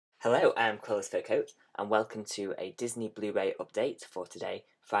Hello, I'm CruellasFurCoat, and welcome to a Disney Blu-ray update for today,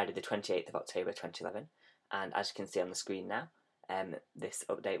 Friday the 28th of October 2011. And as you can see on the screen now, this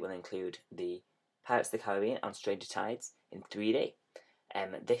update will include the Pirates of the Caribbean on Stranger Tides in 3D.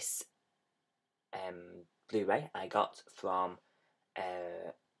 This Blu-ray I got from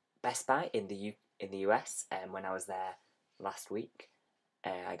Best Buy in the US when I was there last week.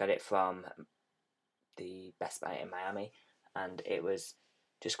 I got it from the Best Buy in Miami, and it was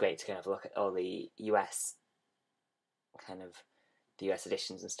just great to kind of look at all the US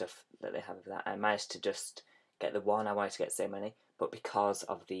editions and stuff that they have of that. I managed to just get the one. I wanted to get so many, but because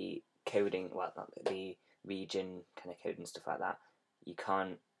of the coding, well, not the region kind of code and stuff like that, you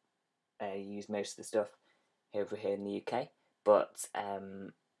can't use most of the stuff over here in the UK. But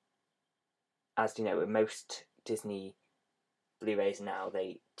as you know, with most Disney Blu-rays now,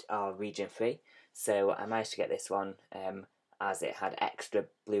 they are region free. So I managed to get this one as it had extra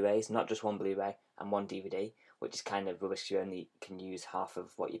Blu-rays, not just one Blu-ray and one DVD, which is kind of rubbish. You only can use half of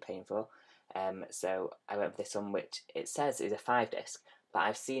what you're paying for. So I went for this one, which it says is a 5-disc, but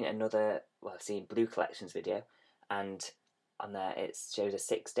I've seen I've seen Blue Collection's video, and on there it shows a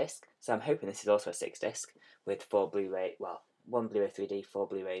 6-disc. So I'm hoping this is also a 6-disc with 4 Blu-ray, one Blu-ray 3D, 4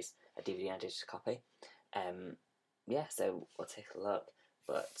 Blu-rays, a DVD and a digital copy. Yeah, so we'll take a look,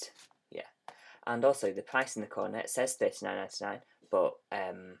 but yeah. And also the price in the corner, it says $39.99, but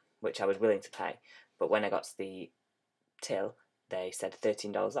which I was willing to pay. But when I got to the till, they said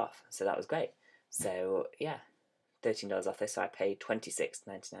 $13 off, so that was great. So yeah, $13 off this. So I paid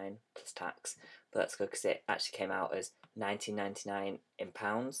 $26.99 plus tax, but that's good because it actually came out as $19.99 in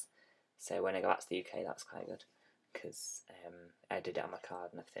pounds. So when I got to the UK, that was quite good because I did it on my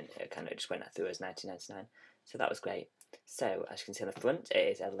card and everything. It kind of just went through as $19.99, so that was great. So as you can see on the front, it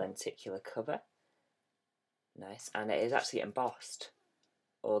is a lenticular cover. Nice, and it is actually embossed.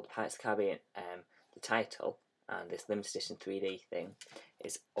 All the Pirates of the Caribbean, the title and this limited edition 3D thing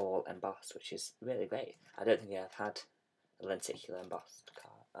is all embossed, which is really great. I don't think I've had a lenticular embossed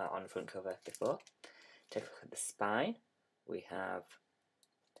card on the front cover before. Take a look at the spine. We have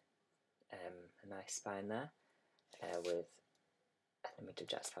a nice spine there with an image of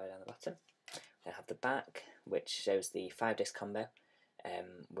Jack Sparrow down the bottom. We have the back, which shows the 5-disc combo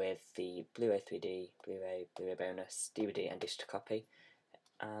with the Blu-ray 3D, Blu-ray bonus, DVD and digital copy.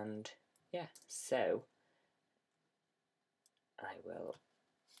 And yeah, so I will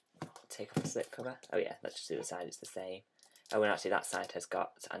take off the slip cover. Oh yeah, let's just do the side, it's the same. Oh, and actually that side has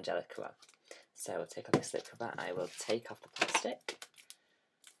got Angelica on. So I'll take off the slip cover, I will take off the plastic.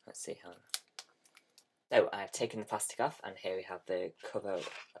 Let's see how... So I've taken the plastic off, and here we have the cover,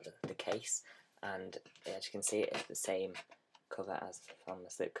 the case, and as you can see it's the same cover as on the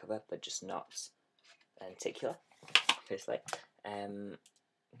slip cover, but just not lenticular, obviously.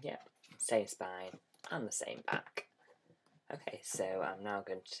 Yeah, same spine and the same back. Okay, so I'm now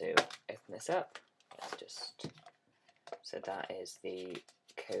going to open this up. So that is the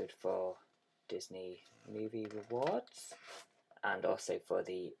code for Disney Movie Rewards, and also for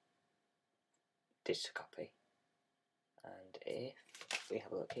the digital copy. And if we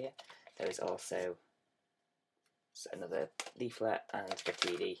have a look here, there is also another leaflet and the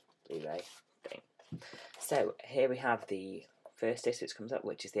 3D Blu-ray thing. So here we have the first disc which comes up,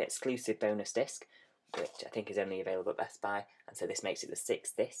 which is the exclusive bonus disc, which I think is only available at Best Buy, and so this makes it the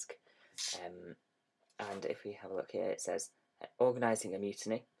 6th disc. And if we have a look here, it says Organising a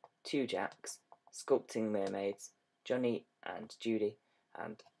Mutiny, 2 Jacks, Sculpting Mermaids, Johnny and Judy,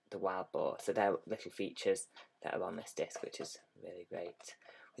 and The Wild Boar. So they're little features that are on this disc, which is really great.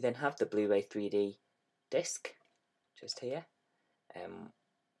 We then have the Blu-ray 3D disc just here,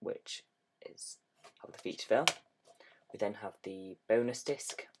 which is of the feature film. We then have the bonus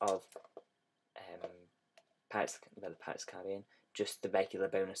disc of the Pirates of the Caribbean, just the regular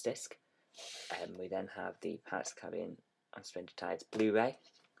bonus disc. We then have the Pirates of the Caribbean on Stranger Tides Blu-ray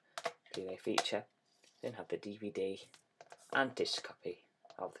feature. We then have the DVD and digital copy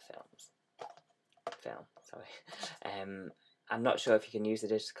of the film. I'm not sure if you can use the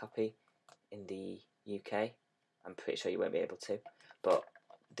digital copy in the UK. I'm pretty sure you won't be able to, but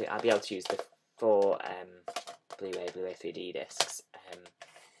I'll be able to use the 4 Blu-ray 3D discs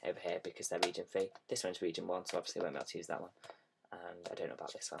over here because they're region free. This one's region 1, so obviously I won't be able to use that one, and I don't know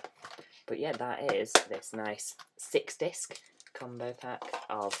about this one. But yeah, that is this nice 6-disc combo pack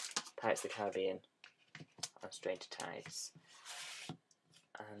of Pirates of the Caribbean on Stranger Tides,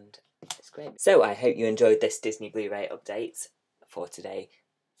 and it's great. So I hope you enjoyed this Disney Blu-ray update for today,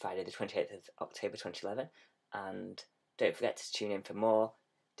 Friday the 28th of October 2011, and don't forget to tune in for more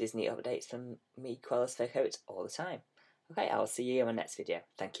Disney updates from me, CruellasFurCoat, all the time. Okay, I'll see you in my next video.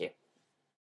 Thank you.